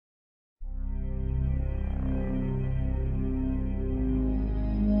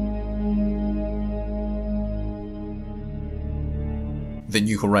The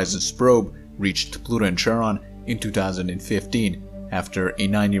New Horizons probe reached Pluto and Charon in 2015 after a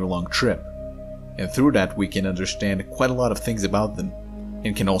 9-year-long trip, and through that we can understand quite a lot of things about them,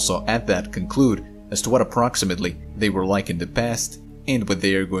 and can also at that conclude as to what approximately they were like in the past and what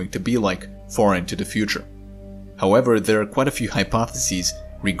they are going to be like far into the future. However, there are quite a few hypotheses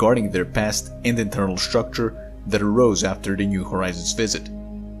regarding their past and internal structure that arose after the New Horizons visit.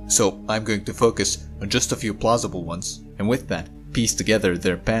 So I'm going to focus on just a few plausible ones, and with that, piece together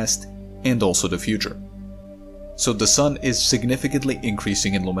their past and also the future. So the Sun is significantly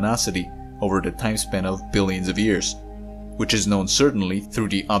increasing in luminosity over the time span of billions of years, which is known certainly through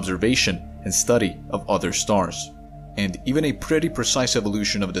the observation and study of other stars. And even a pretty precise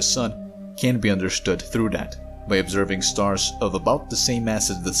evolution of the Sun can be understood through that, by observing stars of about the same mass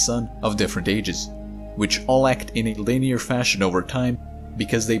as the Sun of different ages, which all act in a linear fashion over time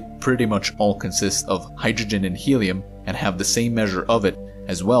because they pretty much all consist of hydrogen and helium and have the same measure of it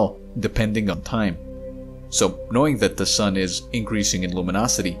as well, depending on time. So knowing that the Sun is increasing in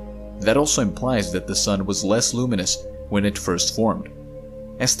luminosity, that also implies that the Sun was less luminous when it first formed.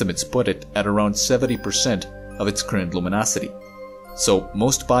 Estimates put it at around 70% of its current luminosity. So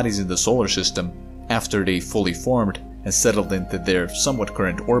most bodies in the solar system, after they fully formed and settled into their somewhat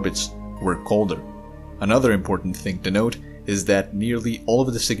current orbits, were colder. Another important thing to note is that nearly all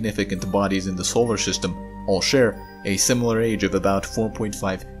of the significant bodies in the solar system all share a similar age of about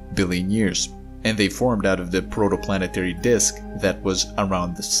 4.5 billion years, and they formed out of the protoplanetary disk that was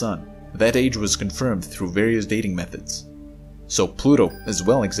around the Sun. That age was confirmed through various dating methods. So Pluto as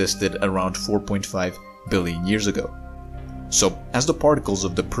well existed around 4.5 billion years ago. So as the particles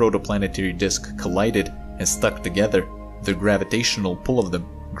of the protoplanetary disk collided and stuck together, the gravitational pull of them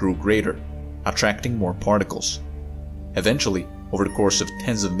grew greater, attracting more particles. Eventually, over the course of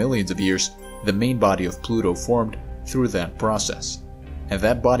tens of millions of years, the main body of Pluto formed through that process, and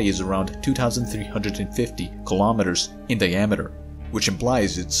that body is around 2,350 kilometers in diameter, which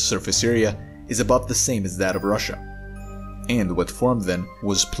implies its surface area is about the same as that of Russia. And what formed then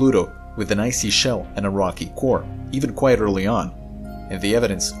was Pluto with an icy shell and a rocky core, even quite early on, and the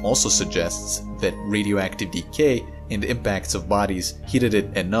evidence also suggests that radioactive decay and impacts of bodies heated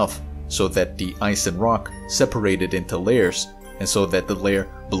it enough so that the ice and rock separated into layers, and so that the layer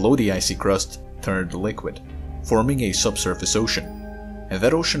below the icy crust turned liquid, forming a subsurface ocean. And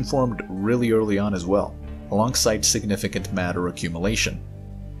that ocean formed really early on as well, alongside significant matter accumulation.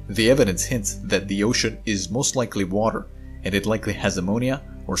 The evidence hints that the ocean is most likely water, and it likely has ammonia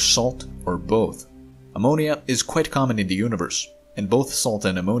or salt or both. Ammonia is quite common in the universe, and both salt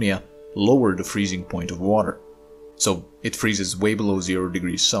and ammonia lower the freezing point of water. So it freezes way below 0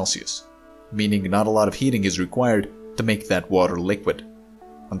 degrees Celsius, meaning not a lot of heating is required to make that water liquid.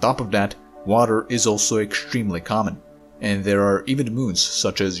 On top of that, water is also extremely common, and there are even moons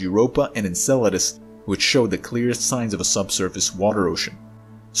such as Europa and Enceladus which show the clearest signs of a subsurface water ocean,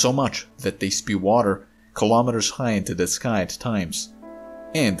 so much that they spew water kilometers high into the sky at times.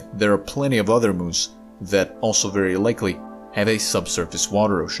 And there are plenty of other moons that also very likely have a subsurface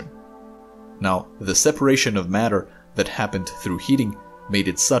water ocean. Now, the separation of matter that happened through heating made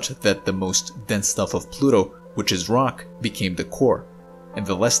it such that the most dense stuff of Pluto, which is rock, became the core, and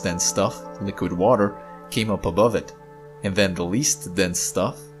the less dense stuff, liquid water, came up above it, and then the least dense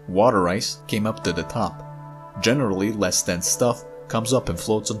stuff, water ice, came up to the top. Generally, less dense stuff comes up and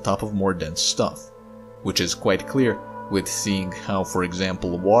floats on top of more dense stuff, which is quite clear with seeing how, for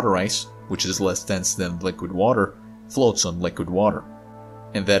example, water ice, which is less dense than liquid water, floats on liquid water.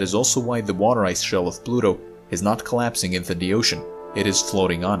 And that is also why the water ice shell of Pluto is not collapsing into the ocean, it is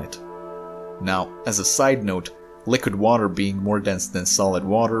floating on it. Now, as a side note, liquid water being more dense than solid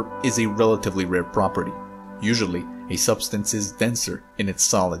water is a relatively rare property. Usually, a substance is denser in its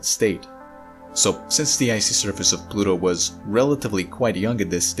solid state. So, since the icy surface of Pluto was relatively quite young at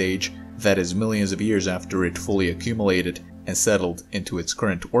this stage, that is millions of years after it fully accumulated and settled into its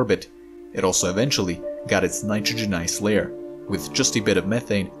current orbit, it also eventually got its nitrogen ice layer, with just a bit of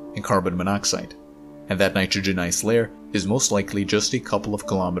methane and carbon monoxide. And that nitrogen ice layer is most likely just a couple of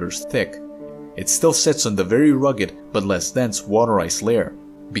kilometers thick. It still sits on the very rugged but less dense water ice layer,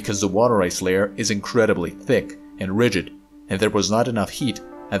 because the water ice layer is incredibly thick and rigid, and there was not enough heat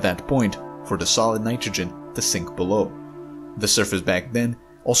at that point for the solid nitrogen to sink below. The surface back then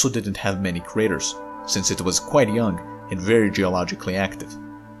also didn't have many craters, since it was quite young and very geologically active.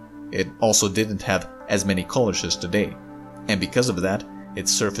 It also didn't have as many colors as today, and because of that,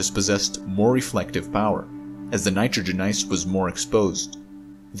 its surface possessed more reflective power, as the nitrogen ice was more exposed.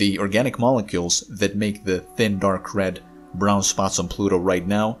 The organic molecules that make the thin dark red, brown spots on Pluto right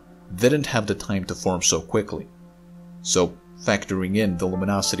now didn't have the time to form so quickly. So, factoring in the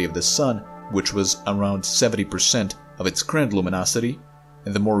luminosity of the Sun, which was around 70% of its current luminosity,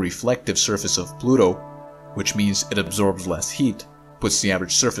 and the more reflective surface of Pluto, which means it absorbs less heat, puts the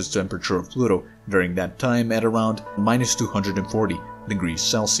average surface temperature of Pluto during that time at around -240 degrees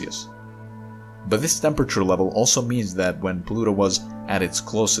Celsius. But this temperature level also means that when Pluto was at its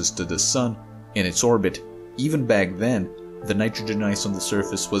closest to the Sun in its orbit, even back then, the nitrogen ice on the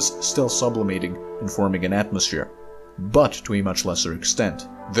surface was still sublimating and forming an atmosphere, but to a much lesser extent.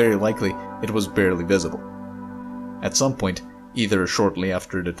 Very likely, it was barely visible. At some point, either shortly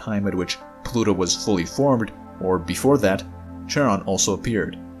after the time at which Pluto was fully formed, or before that, Charon also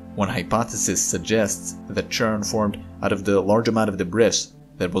appeared. One hypothesis suggests that Charon formed out of the large amount of debris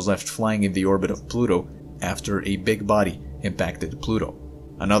that was left flying in the orbit of Pluto after a big body impacted Pluto.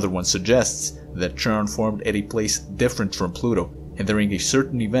 Another one suggests that Charon formed at a place different from Pluto, and during a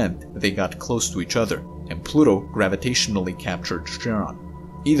certain event they got close to each other, and Pluto gravitationally captured Charon.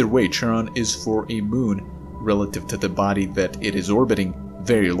 Either way, Charon is, for a moon relative to the body that it is orbiting,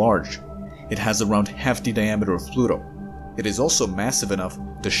 very large. It has around half the diameter of Pluto. It is also massive enough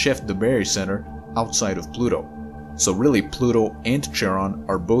to shift the barycenter outside of Pluto. So really, Pluto and Charon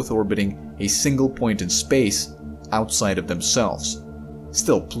are both orbiting a single point in space outside of themselves.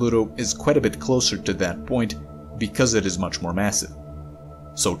 Still, Pluto is quite a bit closer to that point because it is much more massive.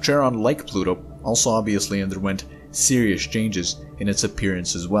 So Charon, like Pluto, also obviously underwent serious changes in its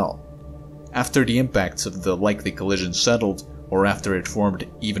appearance as well. After the impacts of the likely collision settled, or after it formed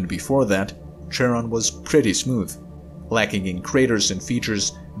even before that, Charon was pretty smooth, lacking in craters and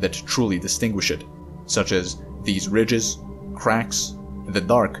features that truly distinguish it, such as these ridges, cracks, and the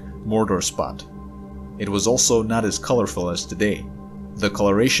dark Mordor spot. It was also not as colorful as today. The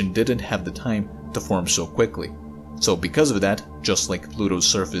coloration didn't have the time to form so quickly. So because of that, just like Pluto's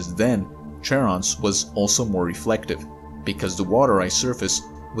surface then, Charon's was also more reflective, because the water ice surface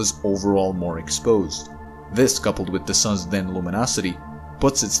was overall more exposed. This, coupled with the Sun's then luminosity,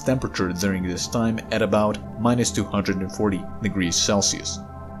 puts its temperature during this time at about -240 degrees Celsius,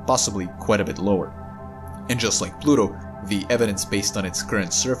 possibly quite a bit lower. And just like Pluto, the evidence based on its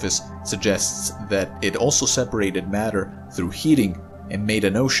current surface suggests that it also separated matter through heating and made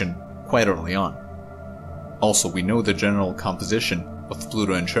an ocean quite early on. Also, we know the general composition of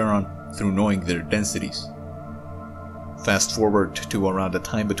Pluto and Charon through knowing their densities. Fast forward to around a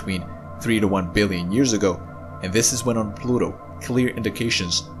time between 3 to 1 billion years ago, and this is when on Pluto, clear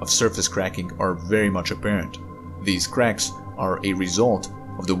indications of surface cracking are very much apparent. These cracks are a result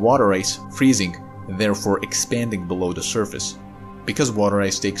of the water ice freezing and therefore expanding below the surface. Because water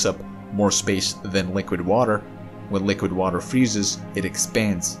ice takes up more space than liquid water, when liquid water freezes, it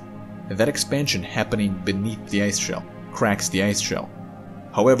expands, and that expansion happening beneath the ice shell cracks the ice shell.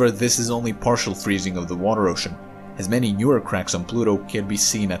 However, this is only partial freezing of the water ocean, as many newer cracks on Pluto can be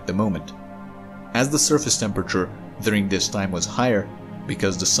seen at the moment. As the surface temperature during this time was higher,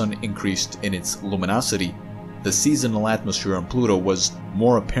 because the Sun increased in its luminosity, the seasonal atmosphere on Pluto was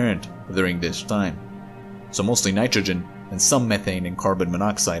more apparent during this time. So mostly nitrogen and some methane and carbon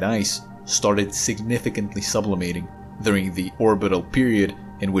monoxide ice started significantly sublimating during the orbital period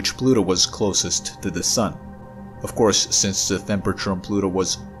in which Pluto was closest to the Sun. Of course, since the temperature on Pluto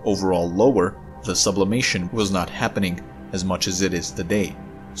was overall lower, the sublimation was not happening as much as it is today,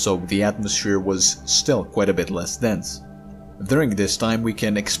 so the atmosphere was still quite a bit less dense. During this time, we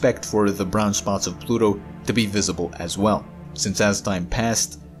can expect for the brown spots of Pluto to be visible as well, since as time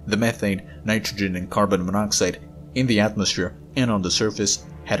passed, the methane, nitrogen, and carbon monoxide in the atmosphere and on the surface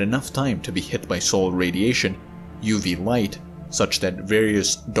had enough time to be hit by solar radiation, UV light, such that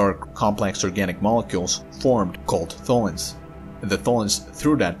various dark complex organic molecules formed called tholins. The tholins,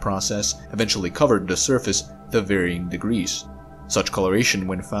 through that process, eventually covered the surface to varying degrees. Such coloration,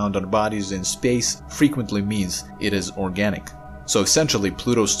 when found on bodies in space, frequently means it is organic. So essentially,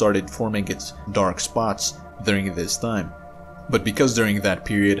 Pluto started forming its dark spots during this time. But because during that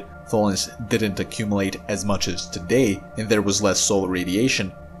period, tholins didn't accumulate as much as today, and there was less solar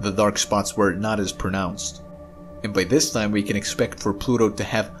radiation, the dark spots were not as pronounced. And by this time, we can expect for Pluto to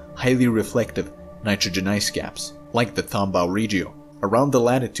have highly reflective nitrogen ice caps, like the Tombaugh Regio. Around the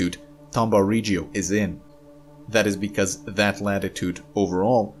latitude Tombaugh Regio is in. That is because that latitude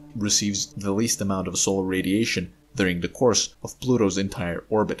overall receives the least amount of solar radiation during the course of Pluto's entire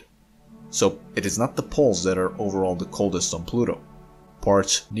orbit. So it is not the poles that are overall the coldest on Pluto.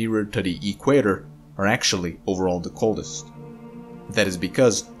 Parts nearer to the equator are actually overall the coldest. That is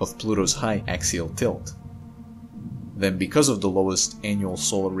because of Pluto's high axial tilt. Then, because of the lowest annual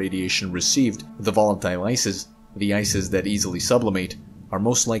solar radiation received, the volatile ices, the ices that easily sublimate, are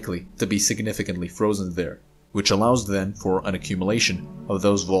most likely to be significantly frozen there. which allows then for an accumulation of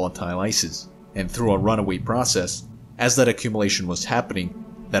those volatile ices. And through a runaway process, as that accumulation was happening,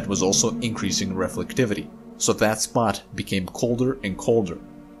 that was also increasing reflectivity. So that spot became colder and colder,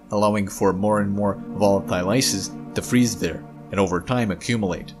 allowing for more and more volatile ices to freeze there and over time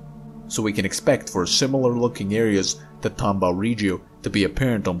accumulate. So we can expect for similar looking areas to Tambao Regio to be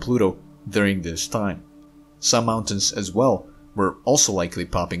apparent on Pluto during this time. Some mountains as well were also likely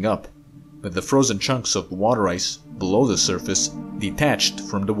popping up, with the frozen chunks of water ice below the surface detached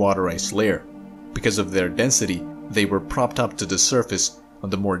from the water ice layer. Because of their density, they were propped up to the surface on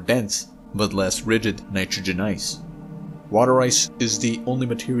the more dense but less rigid nitrogen ice. Water ice is the only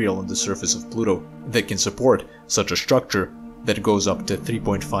material on the surface of Pluto that can support such a structure that goes up to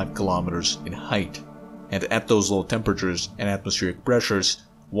 3.5 kilometers in height. And at those low temperatures and atmospheric pressures,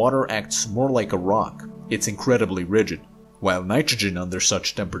 water acts more like a rock. It's incredibly rigid, while nitrogen under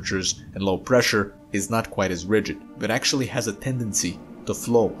such temperatures and low pressure is not quite as rigid, but actually has a tendency to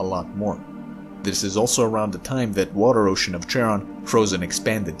flow a lot more. This is also around the time that water ocean of Charon froze and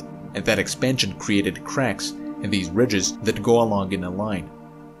expanded, and that expansion created cracks in these ridges that go along in a line.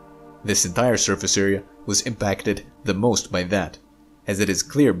 This entire surface area was impacted the most by that, as it is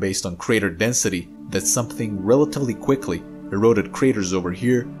clear based on crater density that something relatively quickly eroded craters over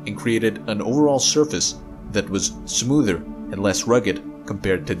here and created an overall surface that was smoother and less rugged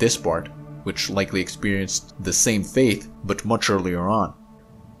compared to this part, which likely experienced the same fate but much earlier on.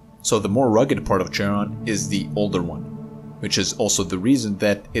 So the more rugged part of Charon is the older one, which is also the reason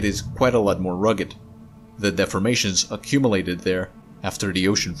that it is quite a lot more rugged. The deformations accumulated there after the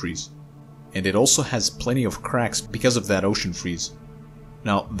ocean freeze, and it also has plenty of cracks because of that ocean freeze.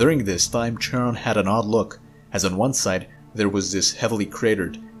 Now, during this time, Charon had an odd look, as on one side there was this heavily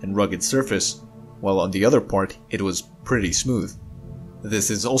cratered and rugged surface, while on the other part it was pretty smooth. This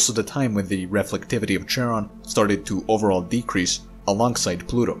is also the time when the reflectivity of Charon started to overall decrease alongside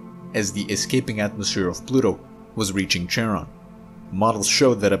Pluto, as the escaping atmosphere of Pluto was reaching Charon. Models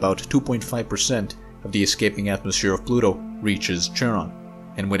showed that about 2.5% of the escaping atmosphere of Pluto reaches Charon,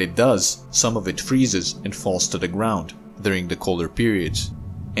 and when it does, some of it freezes and falls to the ground during the colder periods.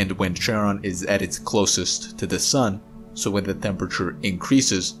 And when Charon is at its closest to the Sun, so when the temperature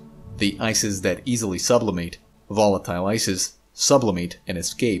increases, the ices that easily sublimate, volatile ices, sublimate and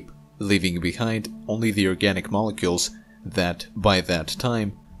escape, leaving behind only the organic molecules that, by that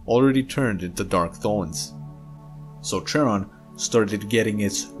time, already turned into dark tholins. So Charon started getting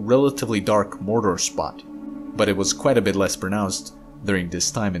its relatively dark Mordor spot, but it was quite a bit less pronounced during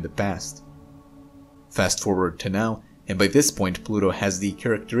this time in the past. Fast forward to now, and by this point Pluto has the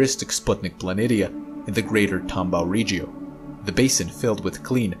characteristic Sputnik planidia in the greater Tambao Regio, the basin filled with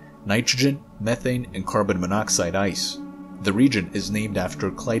clean nitrogen, methane, and carbon monoxide ice. The region is named after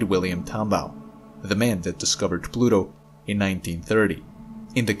Clyde William Tambao, the man that discovered Pluto in 1930.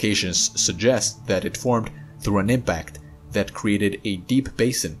 Indications suggest that it formed through an impact that created a deep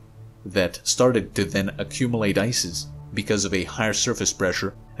basin that started to then accumulate ices because of a higher surface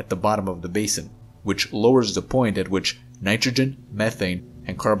pressure at the bottom of the basin, which lowers the point at which nitrogen, methane,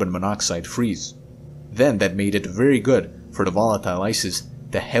 and carbon monoxide freeze. Then that made it very good for the volatile ices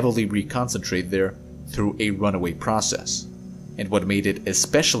to heavily reconcentrate there through a runaway process. And what made it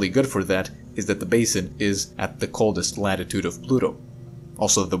especially good for that is that the basin is at the coldest latitude of Pluto.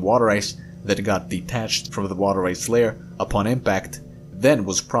 Also, the water ice that got detached from the water ice layer upon impact then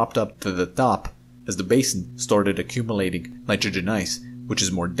was propped up to the top as the basin started accumulating nitrogen ice, which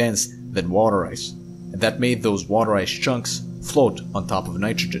is more dense than water ice. And that made those water ice chunks float on top of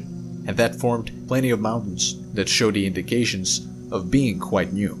nitrogen. And that formed plenty of mountains that show the indications of being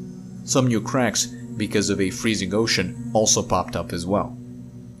quite new. Some new cracks because of a freezing ocean also popped up as well.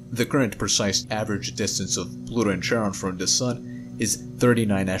 The current precise average distance of Pluto and Charon from the Sun is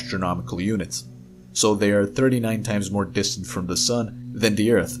 39 astronomical units, so they are 39 times more distant from the Sun than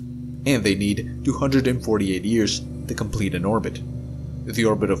the Earth, and they need 248 years to complete an orbit. The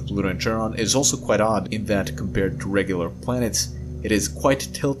orbit of Pluto and Charon is also quite odd in that, compared to regular planets, it is quite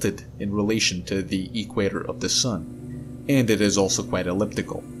tilted in relation to the equator of the Sun, and it is also quite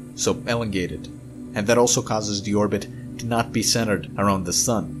elliptical, so elongated, and that also causes the orbit to not be centered around the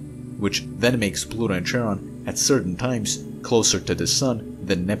Sun, which then makes Pluto and Charon at certain times closer to the Sun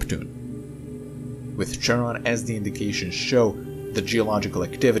than Neptune. With Charon, as the indications show, the geological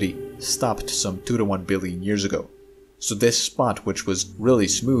activity stopped some 2 to 1 billion years ago, so this spot, which was really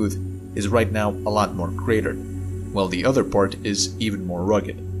smooth, is right now a lot more cratered, while the other part is even more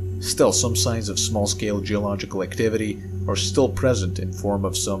rugged. Still, some signs of small-scale geological activity are still present in form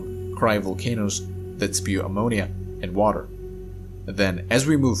of some cryovolcanoes that spew ammonia and water. Then, as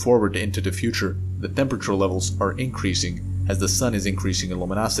we move forward into the future, the temperature levels are increasing as the sun is increasing in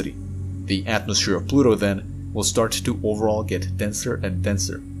luminosity. The atmosphere of Pluto then will start to overall get denser and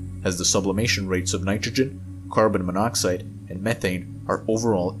denser, as the sublimation rates of nitrogen, carbon monoxide, and methane are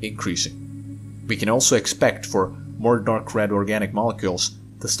overall increasing. We can also expect for more dark red organic molecules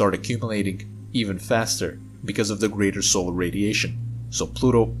to start accumulating even faster because of the greater solar radiation. So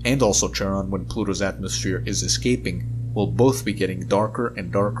Pluto and also Charon, when Pluto's atmosphere is escaping, will both be getting darker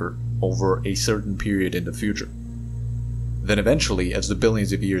and darker over a certain period in the future. Then eventually, as the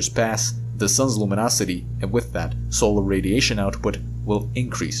billions of years pass, the sun's luminosity, and with that, solar radiation output, will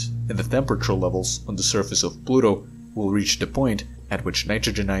increase, and the temperature levels on the surface of Pluto will reach the point at which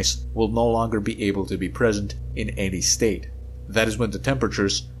nitrogen ice will no longer be able to be present in any state. That is when the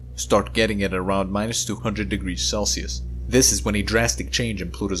temperatures start getting at around minus 200 degrees Celsius. This is when a drastic change in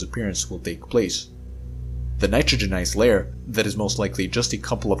Pluto's appearance will take place. The nitrogen ice layer, that is most likely just a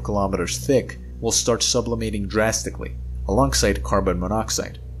couple of kilometers thick, will start sublimating drastically, alongside carbon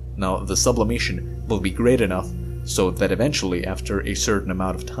monoxide. Now, the sublimation will be great enough so that eventually, after a certain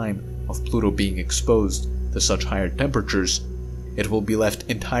amount of time of Pluto being exposed to such higher temperatures, it will be left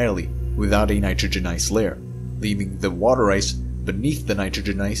entirely without a nitrogen ice layer, leaving the water ice beneath the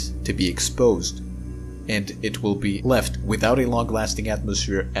nitrogen ice to be exposed, and it will be left without a long-lasting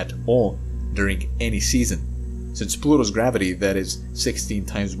atmosphere at all during any season, since Pluto's gravity, that is 16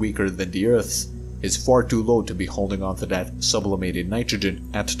 times weaker than the Earth's, is far too low to be holding on to that sublimated nitrogen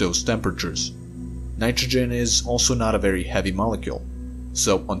at those temperatures. Nitrogen is also not a very heavy molecule,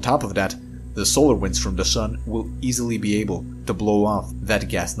 so on top of that, the solar winds from the sun will easily be able to blow off that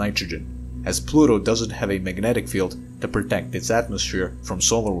gas nitrogen, as Pluto doesn't have a magnetic field to protect its atmosphere from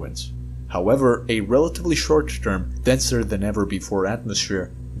solar winds. However, a relatively short-term, denser than ever before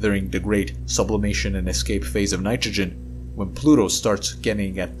atmosphere during the great sublimation and escape phase of nitrogen, when Pluto starts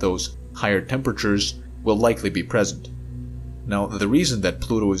getting at those higher temperatures, will likely be present. Now, the reason that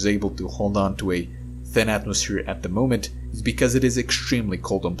Pluto is able to hold on to a thin atmosphere at the moment is because it is extremely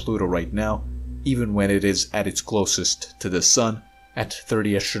cold on Pluto right now, even when it is at its closest to the Sun at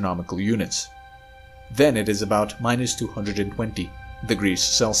 30 astronomical units. Then it is about minus 220 degrees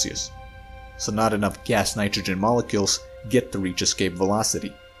Celsius. So not enough gas nitrogen molecules get to reach escape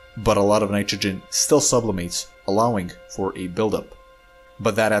velocity, but a lot of nitrogen still sublimates, allowing for a buildup.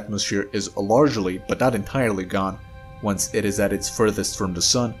 But that atmosphere is largely, but not entirely gone, once it is at its furthest from the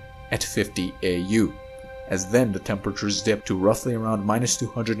Sun at 50 AU, as then the temperatures dip to roughly around minus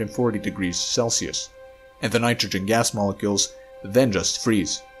 240 degrees Celsius, and the nitrogen gas molecules then just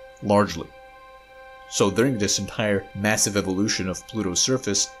freeze, largely. So during this entire massive evolution of Pluto's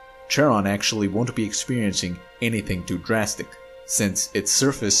surface, Charon actually won't be experiencing anything too drastic, since its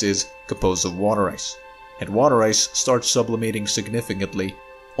surface is composed of water ice, and water ice starts sublimating significantly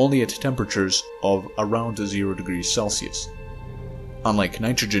only at temperatures of around 0 degrees Celsius. Unlike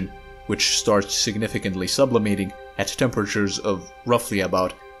nitrogen, which starts significantly sublimating at temperatures of roughly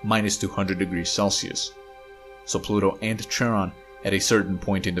about minus 200 degrees Celsius. So Pluto and Charon, at a certain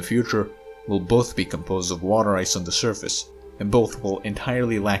point in the future, will both be composed of water ice on the surface, and both will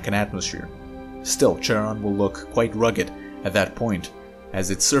entirely lack an atmosphere. Still, Charon will look quite rugged at that point, as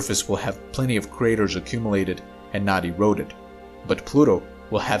its surface will have plenty of craters accumulated and not eroded. But Pluto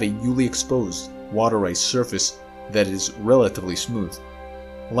will have a newly exposed water ice surface that is relatively smooth.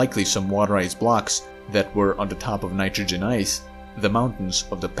 Likely some water ice blocks that were on the top of nitrogen ice, the mountains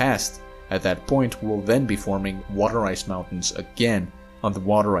of the past at that point will then be forming water ice mountains again on the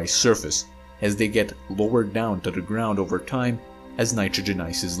water ice surface, as they get lowered down to the ground over time as nitrogen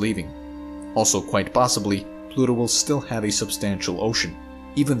ice is leaving. Also, quite possibly, Pluto will still have a substantial ocean,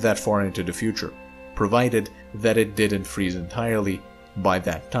 even that far into the future, provided that it didn't freeze entirely by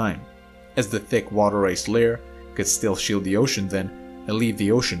that time, as the thick water ice layer could still shield the ocean then and leave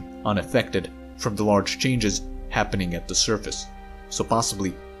the ocean unaffected from the large changes happening at the surface. So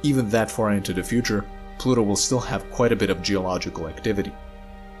possibly, even that far into the future, Pluto will still have quite a bit of geological activity.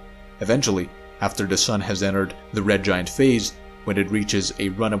 Eventually, after the Sun has entered the red giant phase, when it reaches a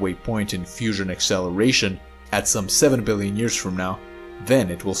runaway point in fusion acceleration at some 7 billion years from now, then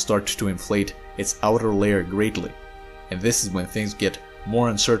it will start to inflate its outer layer greatly, and this is when things get more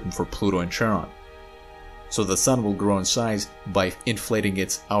uncertain for Pluto and Charon. So the Sun will grow in size by inflating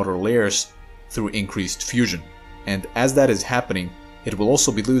its outer layers through increased fusion, and as that is happening, it will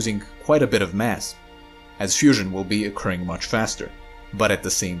also be losing quite a bit of mass, as fusion will be occurring much faster. But at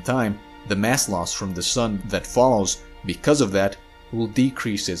the same time, the mass loss from the Sun that follows because of that will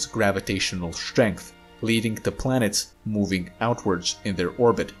decrease its gravitational strength, leading to planets moving outwards in their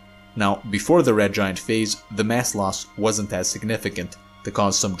orbit, Now, before the red giant phase, the mass loss wasn't as significant to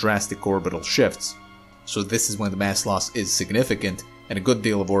cause some drastic orbital shifts. So this is when the mass loss is significant and a good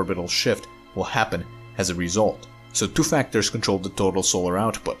deal of orbital shift will happen as a result. So two factors control the total solar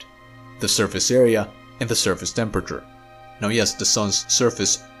output: the surface area and the surface temperature. Now yes, the sun's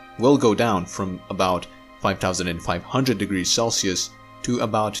surface will go down from about 5,500 degrees Celsius to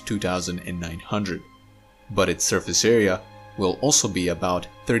about 2,900. But its surface area will also be about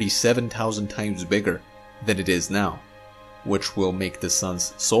 37,000 times bigger than it is now, which will make the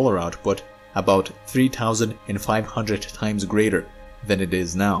sun's solar output about 3,500 times greater than it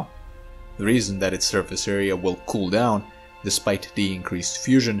is now. The reason that its surface area will cool down despite the increased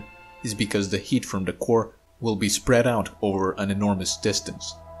fusion is because the heat from the core will be spread out over an enormous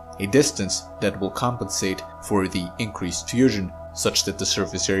distance, a distance that will compensate for the increased fusion such that the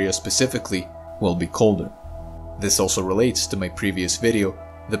surface area specifically will be colder. This also relates to my previous video,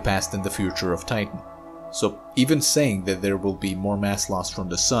 the past and the future of Titan. So even saying that there will be more mass loss from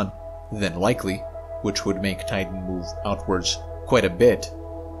the sun than likely, which would make Titan move outwards quite a bit,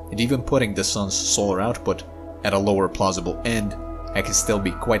 and even putting the sun's solar output at a lower plausible end, I can still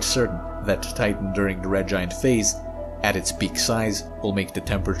be quite certain that Titan during the red giant phase, at its peak size, will make the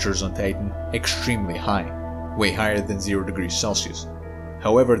temperatures on Titan extremely high, way higher than 0 degrees Celsius.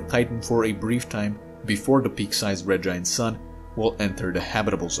 However, Titan for a brief time before the peak size red giant sun will enter the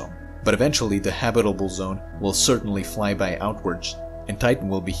habitable zone. But eventually the habitable zone will certainly fly by outwards, and Titan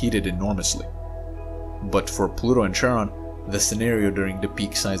will be heated enormously. But for Pluto and Charon, the scenario during the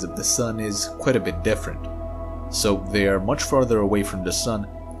peak size of the sun is quite a bit different. So they are much farther away from the sun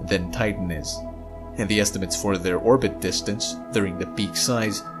than Titan is, and the estimates for their orbit distance during the peak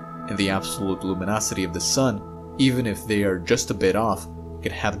size and the absolute luminosity of the sun, even if they are just a bit off,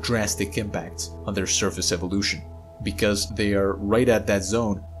 could have drastic impacts on their surface evolution, because they are right at that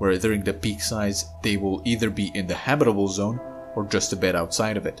zone where during the peak size they will either be in the habitable zone or just a bit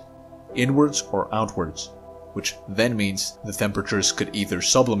outside of it, inwards or outwards, which then means the temperatures could either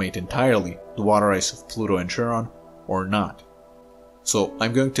sublimate entirely the water ice of Pluto and Charon or not. So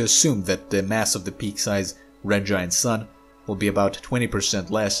I'm going to assume that the mass of the peak size red giant sun will be about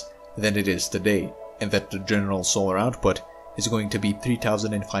 20% less than it is today, and that the general solar output is going to be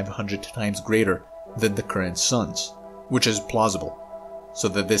 3,500 times greater than the current sun's, which is plausible. So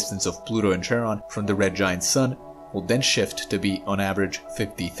the distance of Pluto and Charon from the red giant sun will then shift to be on average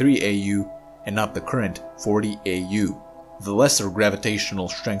 53 AU and not the current 40 AU. The lesser gravitational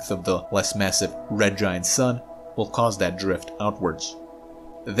strength of the less massive red giant sun will cause that drift outwards.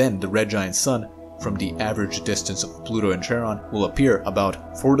 Then the red giant sun from the average distance of Pluto and Charon will appear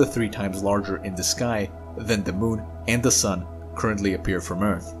about 4 to 3 times larger in the sky than the moon and the sun currently appear from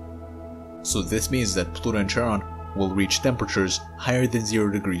Earth. So this means that Pluto and Charon will reach temperatures higher than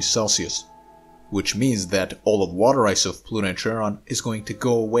 0 degrees Celsius, which means that all of water ice of Pluto and Charon is going to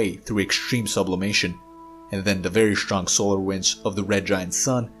go away through extreme sublimation, and then the very strong solar winds of the red giant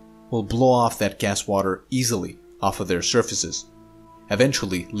sun will blow off that gas water easily off of their surfaces,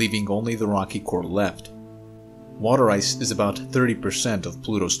 eventually leaving only the rocky core left. Water ice is about 30% of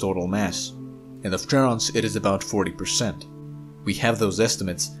Pluto's total mass, and of Charon's it is about 40%. We have those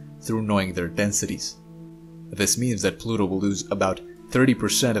estimates through knowing their densities. This means that Pluto will lose about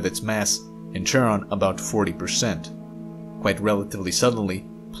 30% of its mass and Charon about 40%. Quite relatively suddenly,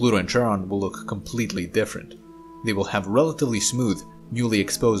 Pluto and Charon will look completely different. They will have relatively smooth, newly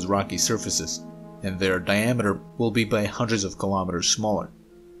exposed rocky surfaces, and their diameter will be by hundreds of kilometers smaller.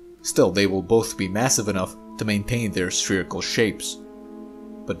 Still, they will both be massive enough to maintain their spherical shapes.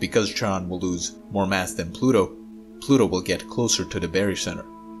 But because Charon will lose more mass than Pluto, Pluto will get closer to the barycenter.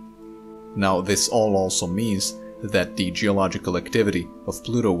 Now, this all also means that the geological activity of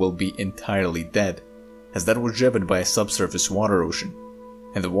Pluto will be entirely dead, as that was driven by a subsurface water ocean,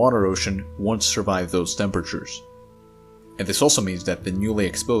 and the water ocean won't survive those temperatures. And this also means that the newly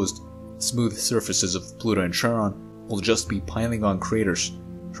exposed, smooth surfaces of Pluto and Charon will just be piling on craters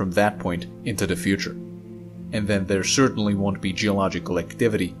from that point into the future. And then there certainly won't be geological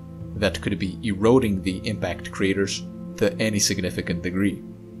activity that could be eroding the impact craters to any significant degree.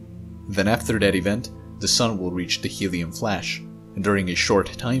 Then after that event, the sun will reach the helium flash, and during a short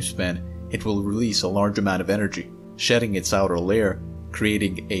time span, it will release a large amount of energy, shedding its outer layer,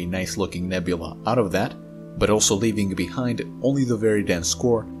 creating a nice-looking nebula out of that, but also leaving behind only the very dense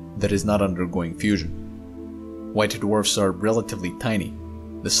core that is not undergoing fusion. White dwarfs are relatively tiny.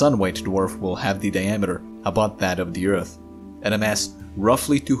 The sun white dwarf will have the diameter about that of the Earth, and a mass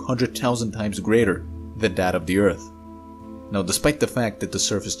roughly 200,000 times greater than that of the Earth. Now, despite the fact that the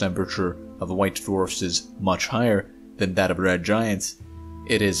surface temperature of white dwarfs is much higher than that of red giants,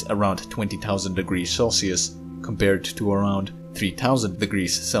 it is around 20,000 degrees Celsius compared to around 3,000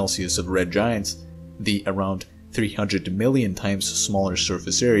 degrees Celsius of red giants. The around 300 million times smaller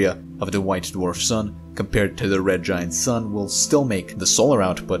surface area of the white dwarf sun compared to the red giant sun will still make the solar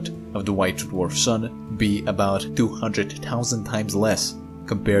output of the white dwarf sun be about 200,000 times less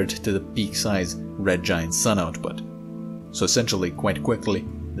compared to the peak size red giant sun output. So essentially, quite quickly,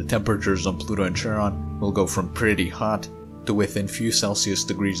 the temperatures on Pluto and Charon will go from pretty hot to within few Celsius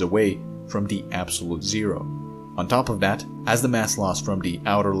degrees away from the absolute zero. On top of that, as the mass loss from the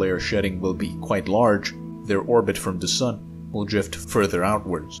outer layer shedding will be quite large, their orbit from the sun will drift further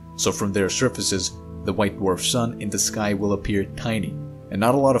outwards. So from their surfaces, the white dwarf sun in the sky will appear tiny, and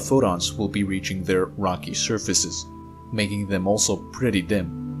not a lot of photons will be reaching their rocky surfaces, making them also pretty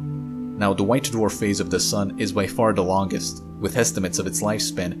dim. Now, the white dwarf phase of the sun is by far the longest, with estimates of its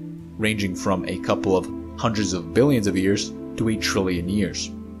lifespan ranging from a couple of hundreds of billions of years to 8 trillion years.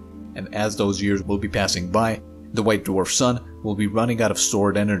 And as those years will be passing by, the white dwarf sun will be running out of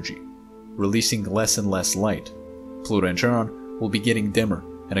stored energy, releasing less and less light. Pluto and Charon will be getting dimmer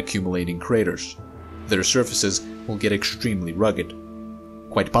and accumulating craters. Their surfaces will get extremely rugged.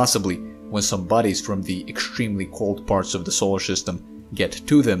 Quite possibly, when some bodies from the extremely cold parts of the solar system get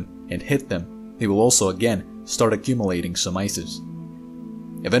to them and hit them, they will also again start accumulating some ices.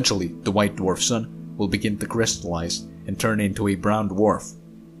 Eventually, the white dwarf sun will begin to crystallize and turn into a brown dwarf,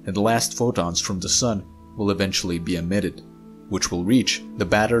 and the last photons from the sun will eventually be emitted, which will reach the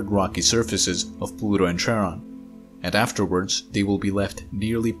battered rocky surfaces of Pluto and Charon, and afterwards they will be left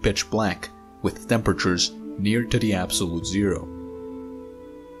nearly pitch black with temperatures near to the absolute zero.